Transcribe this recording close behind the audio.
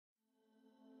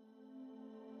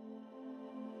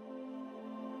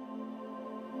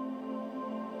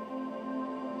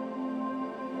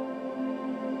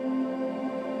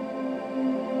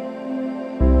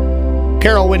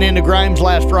Carroll went into Grimes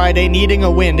last Friday needing a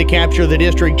win to capture the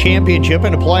district championship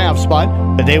and a playoff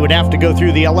spot, but they would have to go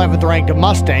through the 11th ranked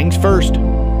Mustangs first.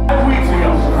 5 weeks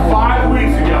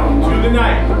ago, to the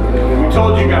night, we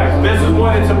told you guys, this is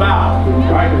what it's about,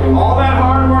 right? All that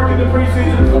hard work in the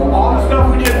preseason, all the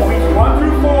stuff we did weeks 1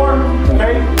 through 4,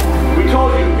 okay? We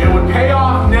told you it would pay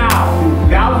off now.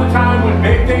 Now's the time when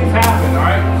big things happen, all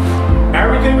right?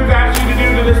 Everything we've asked you to do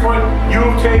to this point,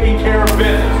 you've taken care of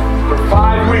business for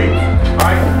 5 weeks, all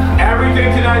right?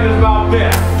 Everything tonight is about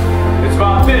this. It's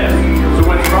about this. So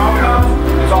when Trump comes,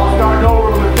 it's all starting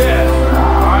over with this,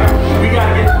 all right? We got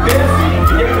to get this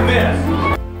to get to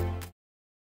this.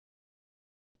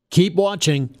 Keep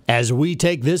watching as we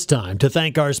take this time to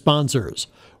thank our sponsors,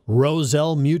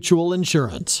 Roselle Mutual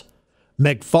Insurance,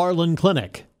 McFarland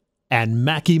Clinic, and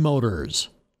Mackey Motors.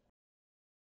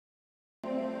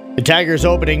 The Tigers'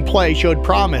 opening play showed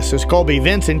promise as Colby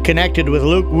Vincent connected with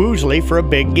Luke Woosley for a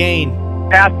big gain.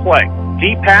 Pass play.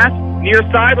 Deep pass, near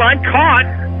sideline, caught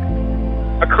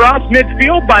across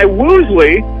midfield by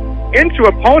Woosley into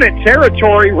opponent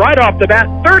territory right off the bat.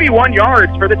 31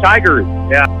 yards for the Tigers.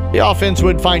 Yeah. The offense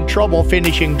would find trouble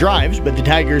finishing drives, but the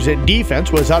Tigers'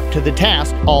 defense was up to the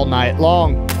task all night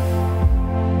long.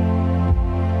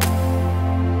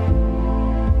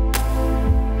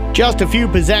 Just a few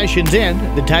possessions in,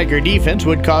 the Tiger defense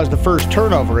would cause the first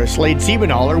turnover as Slade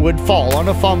Siebenaller would fall on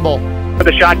a fumble. For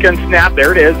the shotgun snap,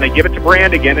 there it is, and they give it to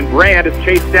Brand again, and Brand is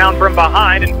chased down from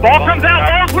behind, and ball comes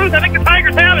out, ball's loose. I think the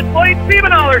Tigers have it. Slade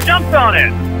Siebenaller jumps on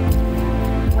it.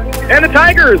 And the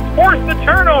Tigers force the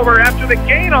turnover after the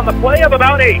gain on the play of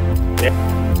about 8.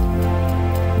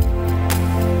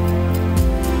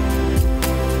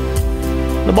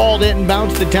 The ball didn't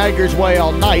bounce the Tigers' way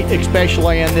all night,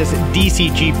 especially on this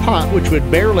DCG punt, which would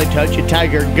barely touch a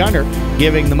Tiger gunner,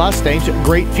 giving the Mustangs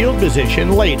great field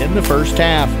position late in the first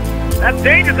half. That's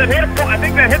dangerous. I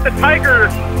think that hit the Tiger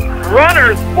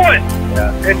runner's foot.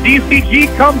 Yeah. And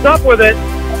DCG comes up with it.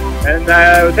 And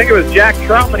I think it was Jack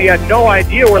Troutman. He had no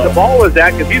idea where the ball was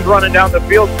at because he's running down the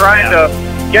field trying to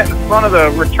get in front of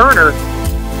the returner.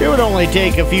 It would only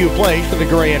take a few plays for the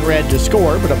gray and red to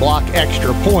score, but a block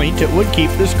extra point, it would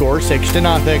keep the score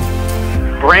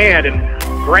 6-0. Brand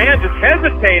just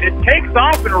hesitated, takes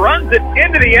off and runs it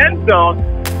into the end zone.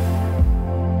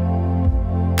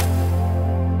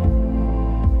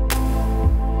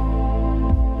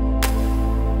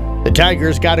 The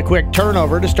Tigers got a quick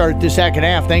turnover to start the second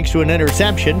half thanks to an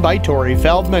interception by Torrey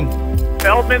Feldman.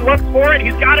 Feldman looks for it.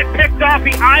 He's got it picked off.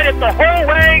 He eyed it the whole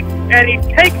way, and he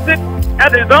takes it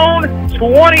at his own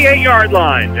 28-yard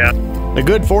line. Yeah. The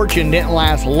good fortune didn't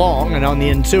last long, and on the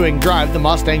ensuing drive, the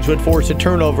Mustangs would force a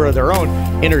turnover of their own,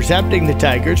 intercepting the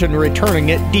Tigers and returning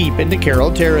it deep into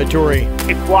Carroll territory.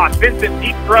 It's blocked. Vincent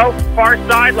deep throw, far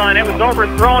sideline. It was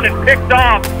overthrown and picked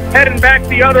off. Heading back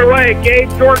the other way, Gabe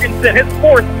Jorgensen, his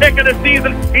 4th pick of the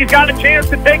season. He's got a chance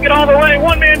to take it all the way.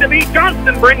 One man to beat.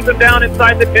 Johnston brings him down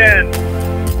inside the 10.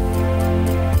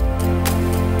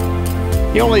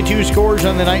 The only 2 scores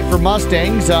on the night for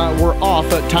Mustangs were off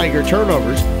Tiger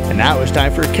turnovers, and that was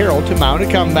time for Carroll to mount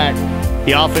a comeback.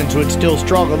 The offense would still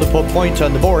struggle to put points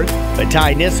on the board, but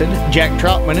Ty Nissen, Jack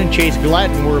Troutman, and Chase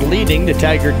Gladden were leading the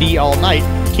Tiger D all night,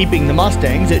 keeping the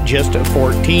Mustangs at just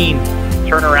 14.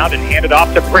 Turn around and hand it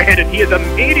off to Brandon. He is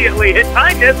immediately hit.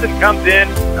 Ty Nissen comes in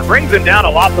and brings him down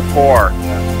a loss of 4.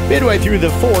 Midway through the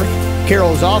 4th,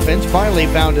 Carroll's offense finally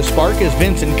found a spark as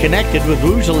Vincent connected with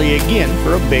Woosley again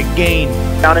for a big gain.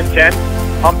 Down in 10,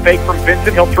 pump fake from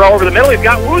Vincent. He'll throw over the middle. He's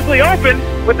got Woosley open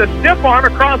with a stiff arm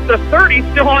across the 30,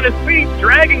 still on his feet,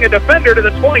 dragging a defender to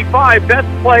the 25. Best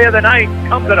play of the night.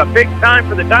 Comes at a big time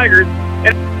for the Tigers.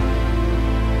 And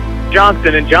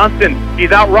Johnston,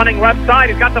 he's out running left side.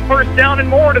 He's got the first down and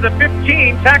more to the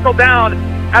 15. Tackle down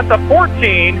at the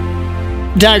 14.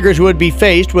 Tigers would be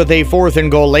faced with a 4th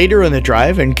and goal later in the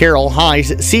drive, and Carroll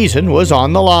High's season was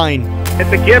on the line.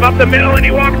 It's a give up the middle, and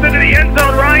he walks into the end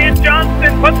zone. Ryan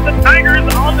Johnston puts the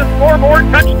Tigers on the scoreboard.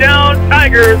 Touchdown,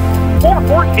 Tigers.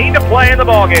 4:14 to play in the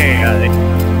ballgame.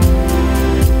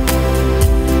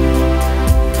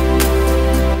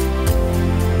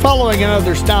 Following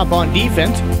another stop on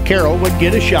defense, Carroll would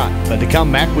get a shot, but the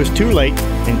comeback was too late,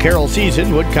 and Carroll's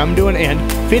season would come to an end,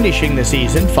 finishing the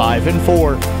season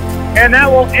 5-4. And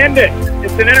that will end it.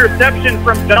 It's an interception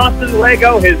from Dawson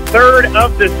Lego, his 3rd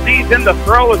of the season. The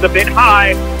throw is a bit high,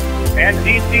 and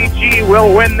DCG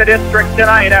will win the district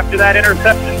tonight after that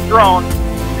interception thrown.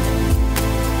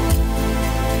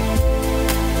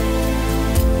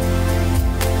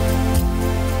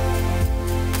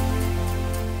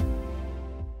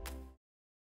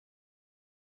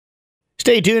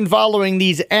 Stay tuned following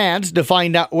these ads to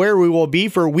find out where we will be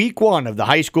for Week 1 of the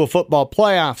high school football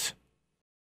playoffs.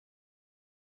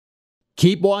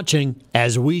 Keep watching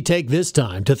as we take this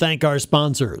time to thank our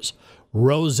sponsors,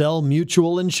 Roselle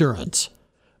Mutual Insurance,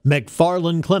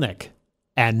 McFarland Clinic,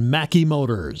 and Mackey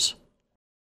Motors.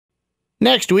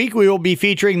 Next week, we will be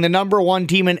featuring the number 1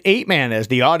 team in 8-man as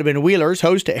the Audubon Wheelers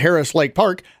host at Harris Lake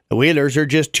Park. The Wheelers are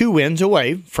just 2 wins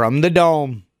away from the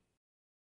Dome.